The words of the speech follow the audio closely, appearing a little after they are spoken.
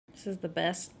This is the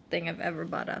best thing I've ever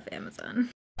bought off Amazon.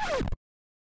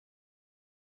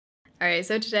 Alright,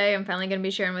 so today I'm finally going to be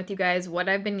sharing with you guys what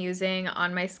I've been using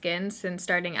on my skin since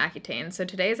starting Accutane. So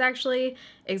today is actually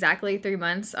exactly 3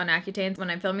 months on Accutane.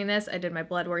 When I'm filming this, I did my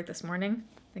blood work this morning.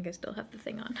 I think I still have the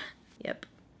thing on. Yep,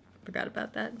 forgot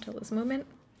about that until this moment.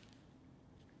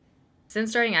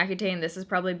 Since starting Accutane, this has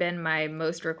probably been my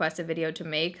most requested video to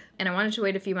make, and I wanted to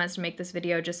wait a few months to make this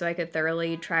video just so I could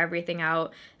thoroughly try everything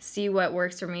out, see what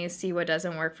works for me, see what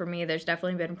doesn't work for me. There's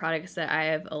definitely been products that I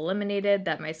have eliminated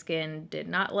that my skin did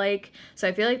not like, so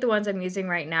I feel like the ones I'm using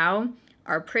right now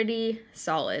are pretty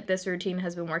solid. This routine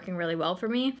has been working really well for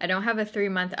me. I don't have a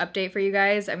 3-month update for you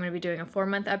guys. I'm going to be doing a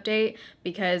 4-month update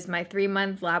because my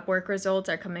 3-month lab work results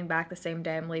are coming back the same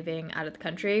day I'm leaving out of the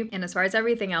country. And as far as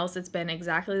everything else, it's been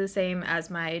exactly the same as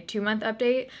my 2-month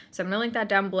update. So I'm going to link that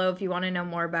down below if you want to know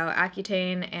more about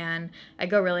Accutane, and I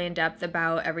go really in depth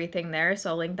about everything there.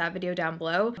 So I'll link that video down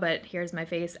below. But here's my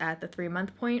face at the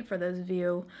 3-month point for those of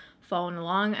you following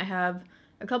along. I have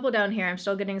a couple down here. I'm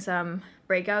still getting some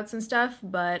breakouts and stuff,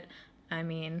 but I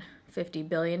mean 50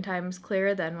 billion times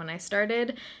clearer than when I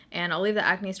started. And I'll leave the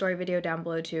acne story video down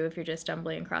below too if you're just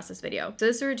stumbling across this video. So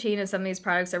this routine and some of these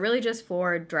products are really just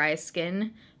for dry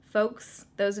skin folks,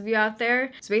 those of you out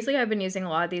there. So basically I've been using a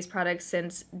lot of these products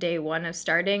since day 1 of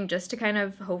starting just to kind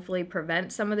of hopefully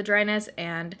prevent some of the dryness,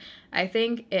 and I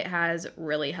think it has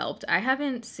really helped. I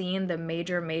haven't seen the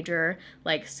major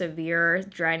like severe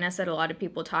dryness that a lot of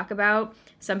people talk about.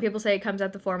 Some people say it comes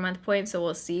at the 4-month point, so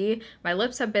we'll see. My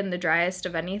lips have been the driest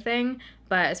of anything,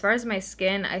 but as far as my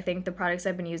skin, I think the products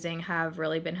I've been using have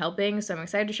really been helping, so I'm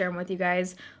excited to share them with you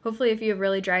guys. Hopefully if you have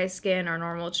really dry skin or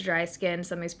normal to dry skin,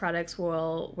 some of these products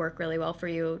will work really well for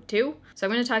you too. So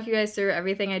I'm going to talk you guys through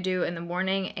everything I do in the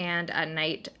morning and at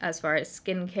night as far as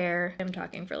skincare. I'm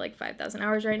talking for like 5,000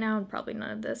 hours right now, and probably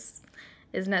none of this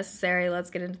is necessary. Let's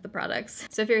get into the products.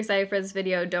 So if you're excited for this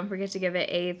video, don't forget to give it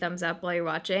a thumbs up while you're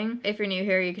watching. If you're new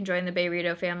here, you can join the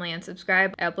Bayrito family and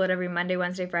subscribe. I upload every Monday,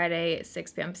 Wednesday, Friday,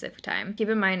 6 p.m. Pacific time. Keep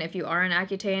in mind, if you are on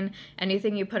Accutane,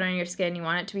 anything you put on your skin, you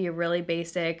want it to be really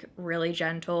basic, really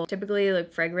gentle. Typically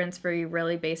like fragrance-free,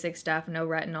 really basic stuff, no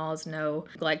retinols, no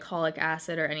glycolic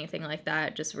acid or anything like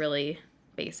that, just really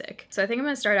basic. So I think I'm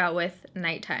gonna start out with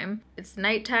nighttime. It's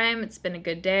nighttime, it's been a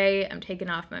good day, I'm taking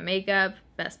off my makeup,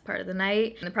 best part of the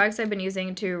night. And the products I've been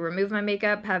using to remove my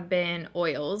makeup have been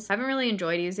oils. I haven't really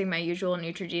enjoyed using my usual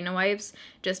Neutrogena wipes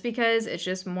just because it's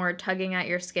just more tugging at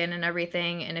your skin and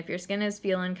everything, and if your skin is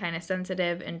feeling kind of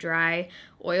sensitive and dry,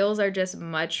 oils are just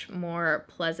much more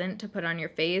pleasant to put on your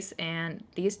face, and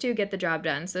these two get the job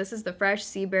done. So this is the Fresh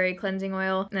Sea Berry Cleansing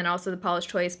Oil and then also the Paula's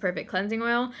Choice Perfect Cleansing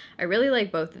Oil. I really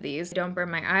like both of these. They don't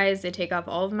burn my eyes, they take off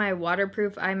all of my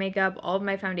waterproof eye makeup, all of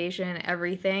my foundation,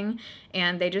 everything,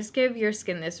 and they just give your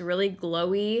skin this really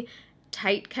glowy,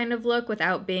 tight kind of look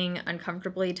without being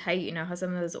uncomfortably tight. You know how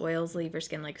some of those oils leave your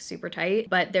skin like super tight,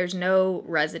 but there's no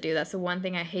residue. That's the one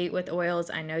thing I hate with oils.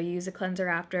 I know you use a cleanser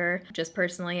after. Just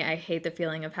personally, I hate the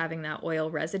feeling of having that oil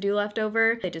residue left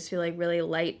over. They just feel like really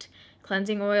light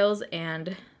cleansing oils,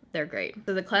 and they're great.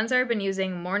 So the cleanser I've been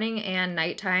using morning and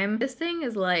nighttime. This thing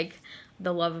is like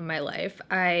the love of my life.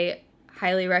 I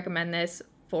highly recommend this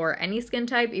for any skin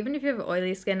type. Even if you have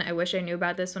oily skin, I wish I knew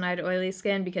about this when I had oily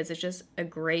skin because it's just a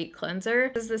great cleanser.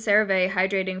 This is the CeraVe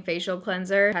Hydrating Facial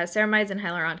Cleanser. It has ceramides and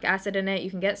hyaluronic acid in it. You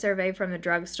can get CeraVe from the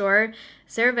drugstore.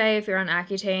 CeraVe if you're on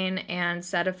Accutane, and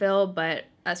Cetaphil, but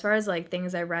as far as like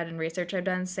things I've read and research I've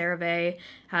done, CeraVe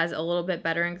has a little bit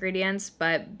better ingredients,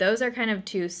 but those are kind of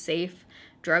two safe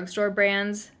drugstore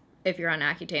brands. If you're on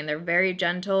Accutane, they're very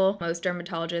gentle. Most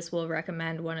dermatologists will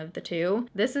recommend one of the two.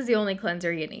 This is the only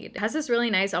cleanser you need. It has this really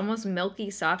nice, almost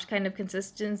milky, soft kind of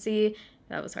consistency.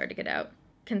 That was hard to get out.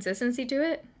 Consistency to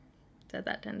it. Said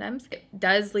that 10 times. It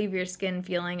does leave your skin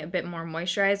feeling a bit more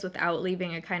moisturized without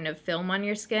leaving a kind of film on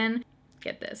your skin.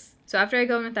 Get this. So after I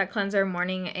go in with that cleanser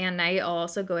morning and night, I'll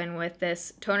also go in with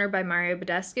this toner by Mario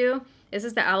Badescu. This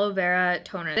is the aloe vera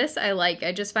toner. This I like.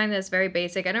 I just find this very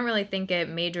basic. I don't really think it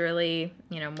majorly,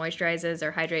 moisturizes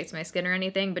or hydrates my skin or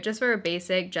anything, but just for a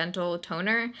basic, gentle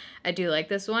toner, I do like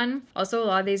this one. Also, a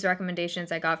lot of these recommendations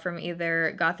I got from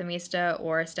either Gothamista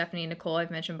or Stephanie Nicole.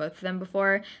 I've mentioned both of them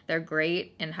before. They're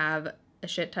great and have a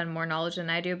shit ton more knowledge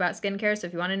than I do about skincare, so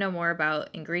if you want to know more about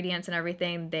ingredients and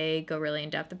everything, they go really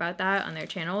in depth about that on their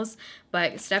channels.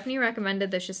 But Stephanie recommended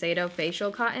the Shiseido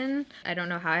Facial Cotton. I don't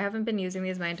know how I haven't been using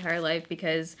these my entire life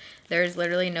because there's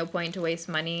literally no point to waste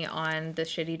money on the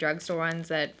shitty drugstore ones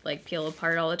that like peel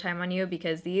apart all the time on you,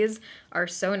 because these are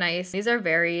so nice. These are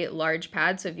very large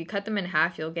pads, so if you cut them in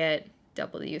half, you'll get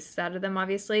double the uses out of them,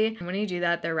 obviously. And when you do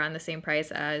that, they're around the same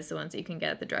price as the ones that you can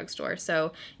get at the drugstore.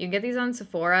 So you can get these on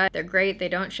Sephora. They're great. They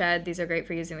don't shed. These are great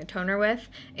for using the toner with.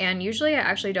 And usually I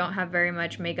actually don't have very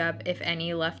much makeup, if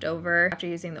any, left over after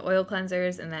using the oil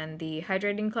cleansers and then the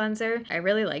hydrating cleanser. I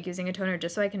really like using a toner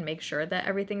just so I can make sure that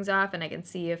everything's off and I can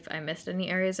see if I missed any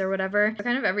areas or whatever. So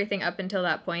kind of everything up until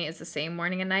that point is the same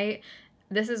morning and night.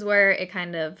 This is where it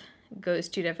kind of goes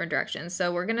two different directions.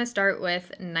 So we're gonna start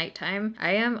with nighttime.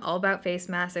 I am all about face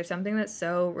masks. There's something that's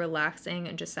so relaxing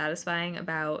and just satisfying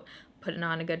about putting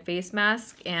on a good face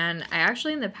mask. And I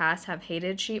actually in the past have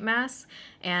hated sheet masks,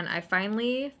 and I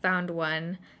finally found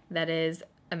one that is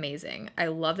amazing. I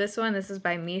love this one. This is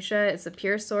by Misha. It's a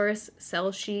Pure Source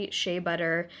Cell Sheet Shea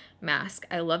Butter Mask.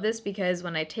 I love this because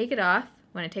when I take off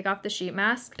the sheet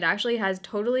mask, it actually has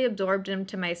totally absorbed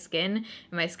into my skin, and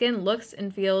my skin looks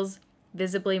and feels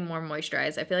visibly more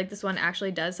moisturized. I feel like this one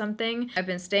actually does something. I've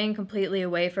been staying completely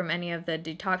away from any of the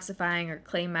detoxifying or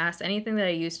clay masks, anything that I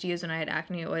used to use when I had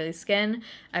acne, oily skin.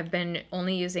 I've been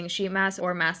only using sheet masks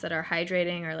or masks that are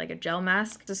hydrating or like a gel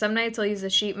mask. So some nights I'll use a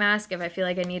sheet mask if I feel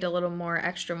like I need a little more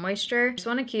extra moisture. I just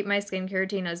want to keep my skincare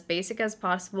routine as basic as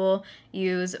possible,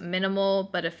 use minimal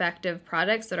but effective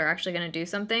products that are actually going to do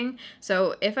something.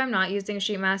 So if I'm not using a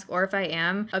sheet mask, or if I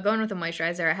am, I'll go in with a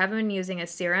moisturizer. I haven't been using a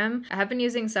serum. I have been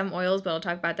using some oils, but I'll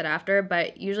talk about that after.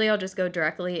 But usually I'll just go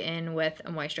directly in with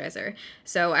a moisturizer.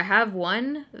 So I have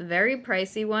one very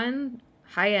pricey one,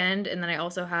 high end, and then I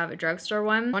also have a drugstore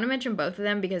one. I want to mention both of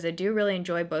them because I do really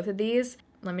enjoy both of these.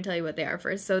 Let me tell you what they are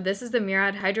first. So this is the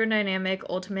Murad Hydrodynamic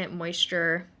Ultimate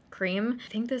Moisture Cream. I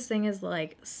think this thing is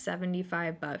like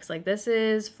 75 bucks. Like, this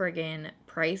is friggin'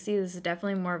 pricey. This is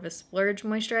definitely more of a splurge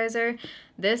moisturizer.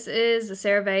 This is the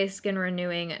CeraVe Skin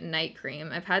Renewing Night Cream.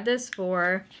 I've had this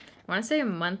for, I want to say, a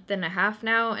month and a half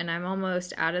now, and I'm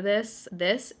almost out of this.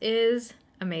 This is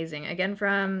amazing. Again,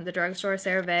 from the drugstore,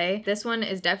 CeraVe. This one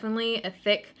is definitely a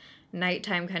thick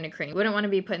nighttime kind of cream. You wouldn't want to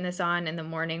be putting this on in the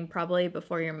morning, probably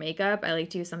before your makeup. I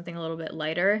like to use something a little bit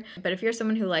lighter. But if you're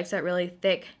someone who likes that really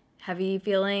thick, heavy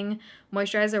feeling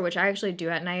moisturizer, which I actually do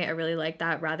at night, I really like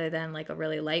that rather than like a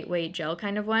really lightweight gel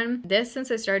kind of one. This, since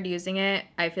I started using it,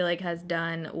 I feel like has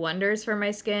done wonders for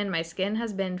my skin. My skin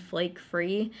has been flake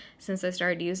free since I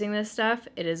started using this stuff.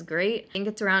 It is great. I think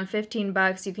it's around 15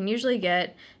 bucks. You can usually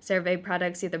get CeraVe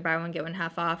products either buy one get one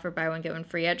half off or buy one get one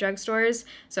free at drugstores.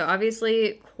 So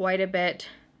obviously quite a bit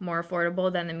more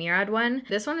affordable than the Murad one.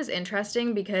 This one is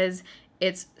interesting because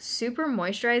it's super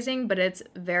moisturizing, but it's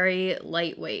very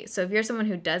lightweight. So if you're someone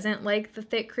who doesn't like the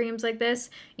thick creams like this,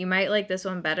 you might like this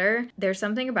one better. There's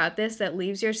something about this that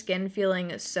leaves your skin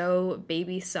feeling so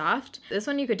baby soft. This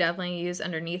one you could definitely use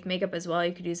underneath makeup as well.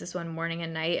 You could use this one morning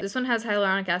and night. This one has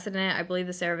hyaluronic acid in it. I believe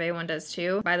the CeraVe one does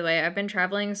too. By the way, I've been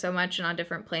traveling so much and on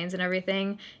different planes and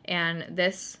everything, and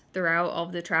this throughout all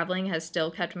of the traveling has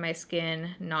still kept my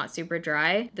skin not super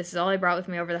dry. This is all I brought with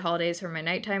me over the holidays for my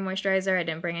nighttime moisturizer. I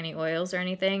didn't bring any oils or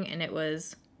anything, and it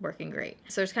was working great.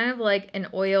 So it's kind of like an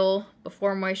oil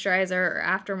before moisturizer or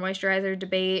after moisturizer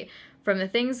debate. From the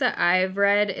things that I've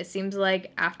read, it seems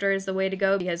like after is the way to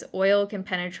go because oil can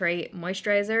penetrate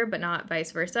moisturizer, but not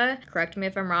vice versa. Correct me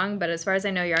if I'm wrong, but as far as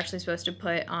I know, you're actually supposed to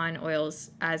put on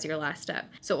oils as your last step.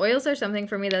 So oils are something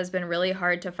for me that has been really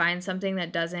hard to find something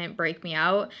that doesn't break me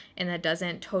out and that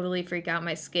doesn't totally freak out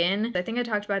my skin. I think I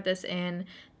talked about this in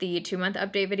the 2-month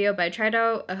update video, but I tried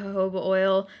out a jojoba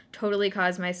oil, totally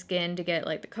caused my skin to get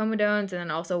like the comedones and then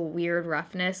also weird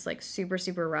roughness, like super,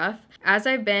 super rough. As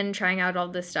I've been trying out all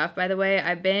this stuff, by the way,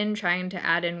 I've been trying to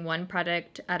add in one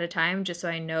product at a time just so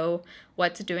I know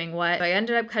what's doing what. So I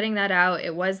ended up cutting that out.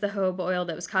 It was the jojoba oil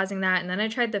that was causing that. And then I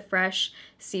tried the fresh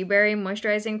sea berry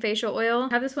moisturizing facial oil.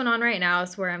 I have this one on right now.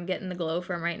 It's where I'm getting the glow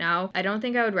from right now. I don't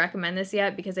think I would recommend this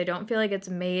yet because I don't feel like it's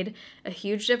made a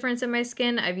huge difference in my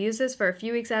skin. I've used this for a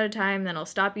few weeks at a time, then I'll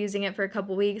stop using it for a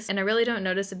couple weeks, and I really don't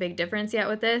notice a big difference yet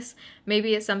with this.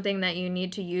 Maybe it's something that you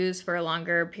need to use for a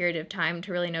longer period of time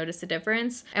to really notice the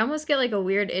difference. I almost get like a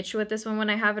weird itch with this one when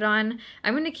I have it on.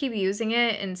 I'm going to keep using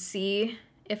it and see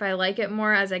if I like it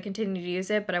more as I continue to use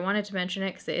it, but I wanted to mention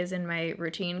it because it is in my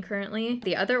routine currently.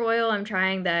 The other oil I'm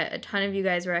trying that a ton of you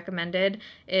guys recommended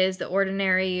is the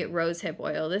Ordinary Rosehip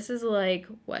Oil. This is like,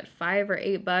 what, $5 or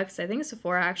 $8? I think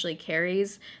Sephora actually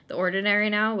carries the Ordinary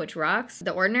now, which rocks.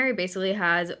 The Ordinary basically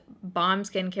has bomb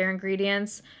skincare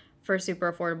ingredients for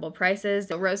super affordable prices.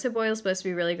 The rosehip oil is supposed to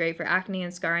be really great for acne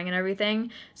and scarring and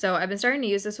everything. So I've been starting to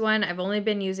use this one. I've only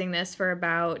been using this for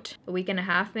about a week and a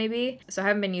half maybe. So I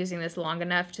haven't been using this long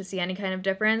enough to see any kind of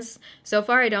difference. So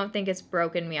far I don't think it's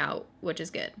broken me out, which is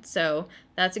good. So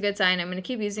that's a good sign. I'm gonna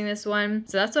keep using this one.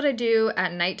 So that's what I do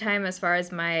at nighttime as far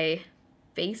as my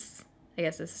face, I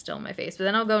guess this is still on my face. But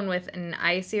then I'll go in with an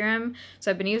eye serum.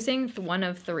 So I've been using one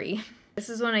of three. This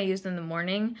is one I used in the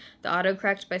morning, the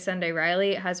Autocorrect by Sunday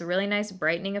Riley. It has a really nice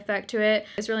brightening effect to it.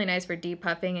 It's really nice for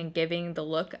depuffing and giving the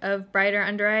look of brighter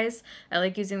under eyes. I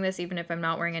like using this even if I'm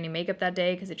not wearing any makeup that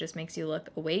day because it just makes you look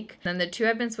awake. Then the two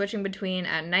I've been switching between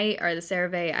at night are the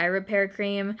CeraVe Eye Repair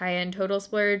Cream. High-end Total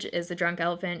Splurge is the Drunk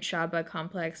Elephant Shaba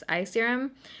Complex Eye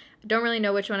Serum. Don't really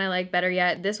know which one I like better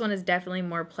yet. This one is definitely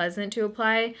more pleasant to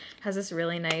apply. Has this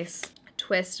really nice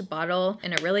twist bottle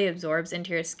and it really absorbs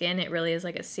into your skin. It really is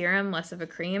like a serum, less of a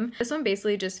cream. This one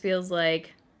basically just feels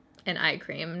like an eye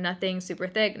cream. Nothing super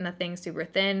thick, nothing super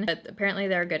thin, but apparently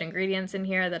there are good ingredients in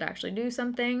here that actually do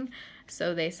something.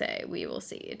 So they say, we will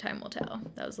see, time will tell.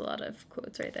 That was a lot of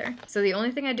quotes right there. So the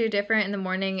only thing I do different in the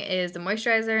morning is the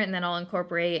moisturizer, and then I'll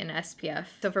incorporate an SPF.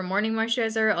 So for morning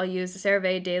moisturizer, I'll use the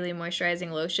CeraVe Daily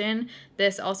Moisturizing Lotion.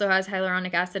 This also has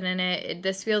hyaluronic acid in it.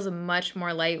 This feels much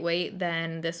more lightweight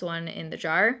than this one in the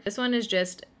jar. This one is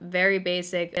just very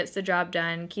basic. Gets the job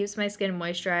done, keeps my skin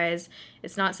moisturized.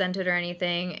 It's not scented or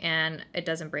anything, and it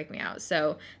doesn't break me out.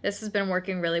 So this has been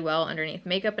working really well underneath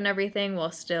makeup and everything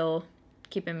while still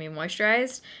keeping me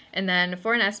moisturized. And then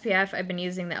for an SPF, I've been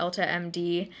using the Elta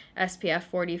MD SPF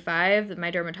 45.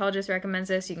 My dermatologist recommends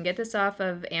this. You can get this off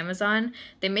of Amazon.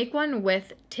 They make one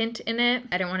with tint in it.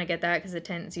 I didn't want to get that because the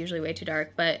tint is usually way too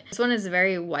dark, but this one is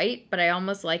very white, but I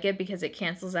almost like it because it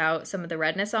cancels out some of the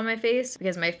redness on my face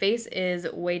because my face is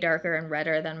way darker and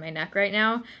redder than my neck right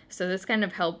now. So this kind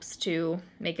of helps to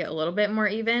make it a little bit more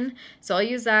even. So I'll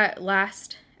use that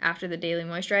last after the daily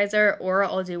moisturizer, or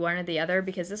I'll do one or the other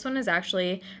because this one is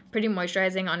actually pretty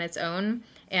moisturizing on its own.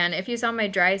 And if you saw my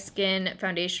dry skin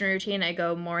foundation routine, I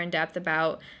go more in depth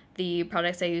about the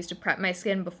products I use to prep my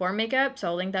skin before makeup. So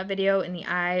I'll link that video in the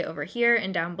eye over here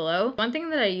and down below. One thing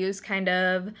that I use kind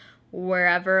of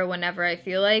wherever, whenever I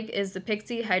feel like, is the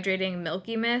Pixi Hydrating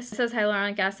Milky Mist. It says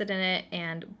hyaluronic acid in it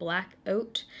and black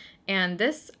oat. And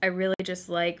this I really just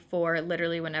like for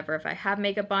literally whenever, if I have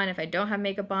makeup on, if I don't have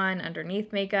makeup on,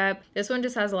 underneath makeup. This one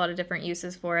just has a lot of different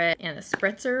uses for it. And the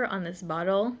spritzer on this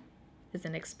bottle is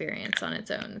an experience on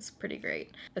its own. It's pretty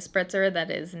great. A spritzer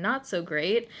that is not so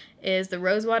great is the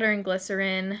Rosewater and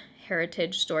Glycerin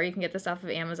Heritage Store. You can get this off of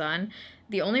Amazon.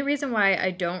 The only reason why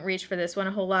I don't reach for this one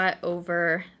a whole lot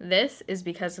over this is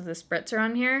because of the spritzer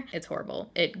on here. It's horrible.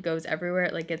 It goes everywhere.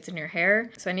 It like gets in your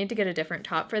hair. So I need to get a different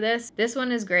top for this. This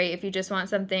one is great if you just want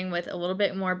something with a little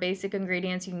bit more basic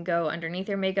ingredients. You can go underneath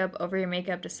your makeup, over your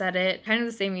makeup to set it. Kind of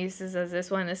the same uses as this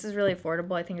one. This is really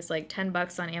affordable. I think it's like 10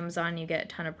 bucks on Amazon. You get a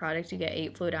ton of product. You get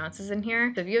 8 fluid ounces in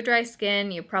here. So if you have dry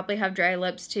skin, you probably have dry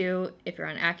lips too. If you're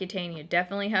on Accutane, you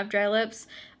definitely have dry lips.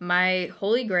 My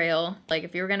holy grail, like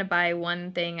if you were gonna buy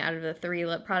one thing out of the 3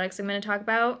 lip products I'm gonna talk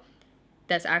about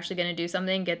that's actually gonna do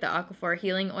something, get the Aquaphor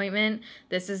Healing Ointment.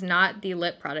 This is not the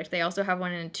lip product. They also have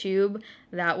one in a tube.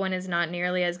 That one is not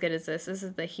nearly as good as this. This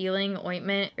is the Healing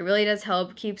Ointment. It really does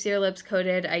help, keeps your lips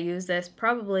coated. I use this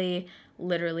probably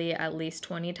literally at least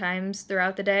 20 times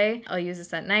throughout the day. I'll use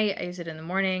this at night, I use it in the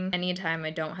morning. Anytime I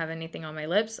don't have anything on my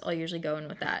lips, I'll usually go in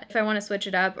with that. If I want to switch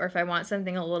it up or if I want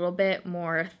something a little bit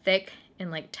more thick and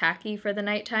like tacky for the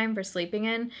nighttime for sleeping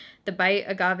in, the Bite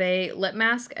Agave Lip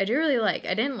Mask I do really like.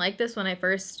 I didn't like this when I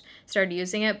first started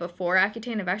using it before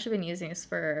Accutane. I've actually been using this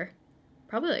for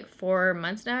probably like 4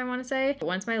 months now, I want to say. But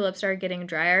once my lips started getting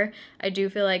drier, I do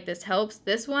feel like this helps.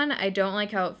 This one, I don't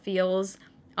like how it feels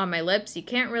on my lips. You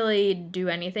can't really do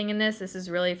anything in this. This is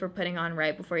really for putting on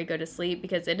right before you go to sleep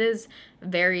because it is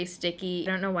very sticky.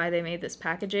 I don't know why they made this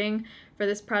packaging for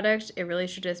this product. It really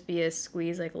should just be a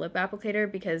squeeze like lip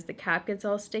applicator because the cap gets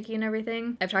all sticky and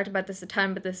everything. I've talked about this a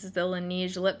ton, but this is the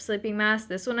Laneige Lip Sleeping Mask.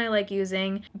 This one I like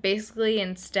using basically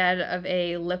instead of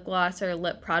a lip gloss or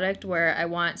lip product where I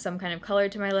want some kind of color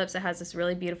to my lips. It has this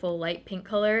really beautiful light pink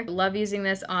color. I love using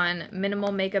this on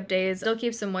minimal makeup days. Still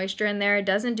keeps some moisture in there. It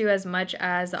doesn't do as much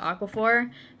as the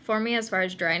Aquaphor for me as far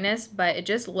as dryness, but it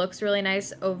just looks really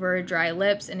nice over dry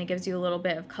lips and it gives you a little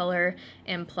bit of color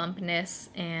and plumpness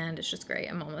and it's just great.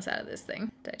 I'm almost out of this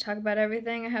thing. Did I talk about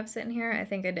everything I have sitting here? I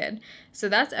think I did. So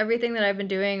that's everything that I've been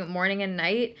doing morning and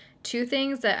night. 2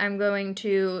 things that I'm going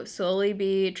to slowly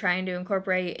be trying to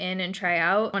incorporate in and try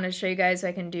out. I want to show you guys so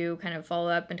I can do kind of follow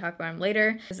up and talk about them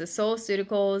later. This is the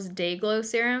SoulCeuticals Day Glow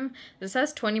Serum. This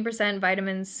has 20%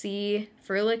 vitamin C,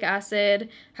 ferulic acid,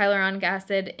 hyaluronic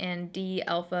acid, and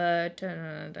D-alpha,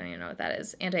 don't even know what that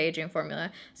is, anti-aging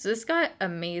formula. So this got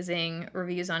amazing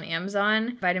reviews on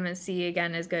Amazon. Vitamin C,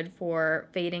 again, is good for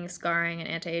fading, scarring, and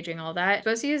anti-aging, all that. You're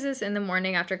supposed to use this in the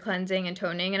morning after cleansing and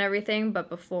toning and everything, but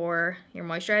before your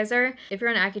moisturizer. If you're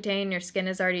on Accutane, your skin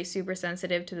is already super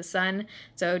sensitive to the sun,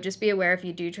 so just be aware if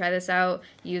you do try this out,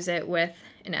 use it with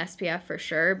an SPF for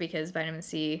sure, because vitamin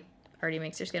C already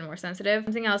makes your skin more sensitive.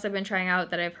 Something else I've been trying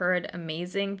out that I've heard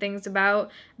amazing things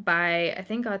about by, I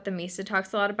think Misa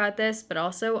talks a lot about this, but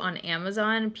also on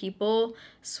Amazon. People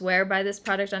swear by this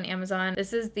product on Amazon.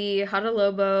 This is the Hada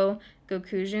Lobo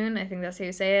Gokujun, I think that's how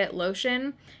you say it,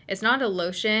 lotion. It's not a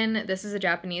lotion, this is a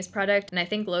Japanese product, and I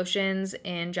think lotions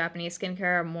in Japanese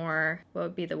skincare are more, what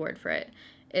would be the word for it?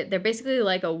 They're basically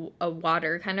like a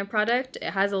water kind of product.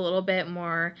 It has a little bit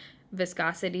more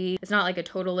viscosity. It's not like a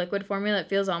total liquid formula. It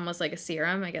feels almost like a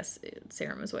serum. I guess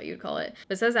serum is what you'd call it.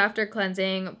 But it says after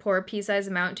cleansing, pour a pea-sized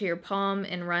amount to your palm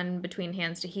and run between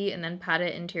hands to heat, and then pat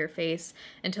it into your face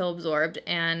until absorbed.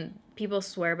 And people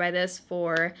swear by this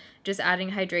for just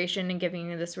adding hydration and giving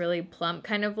you this really plump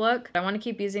kind of look. I want to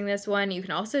keep using this one. You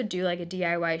can also do like a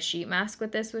DIY sheet mask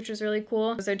with this, which is really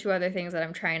cool. Those are two other things that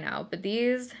I'm trying out. But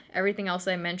these, everything else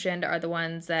I mentioned, are the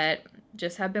ones that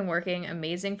just have been working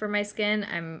amazing for my skin.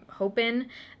 I'm hoping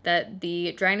that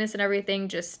the dryness and everything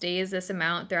just stays this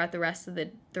amount throughout the rest of the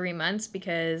 3 months,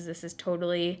 because this is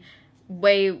totally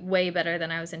way better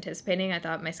than I was anticipating. I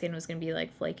thought my skin was going to be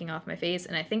like flaking off my face,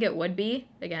 and I think it would be,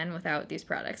 again, without these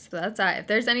products. So that's that. If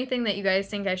there's anything that you guys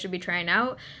think I should be trying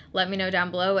out, let me know down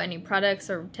below, any products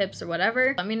or tips or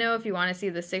whatever. Let me know if you want to see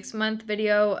the 6-month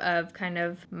video of kind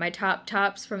of my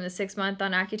tops from the 6-month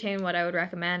on Accutane, what I would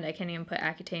recommend. I can't even put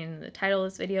Accutane in the title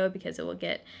of this video because it will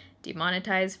get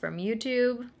demonetized from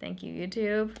YouTube. Thank you,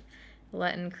 YouTube.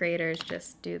 Letting creators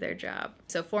just do their job.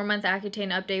 So 4-month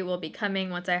Accutane update will be coming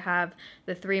once I have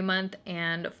the 3-month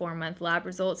and 4-month lab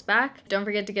results back. Don't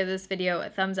forget to give this video a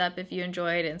thumbs up if you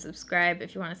enjoyed, and subscribe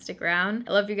if you want to stick around.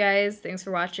 I love you guys. Thanks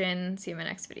for watching. See you in my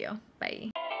next video.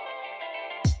 Bye.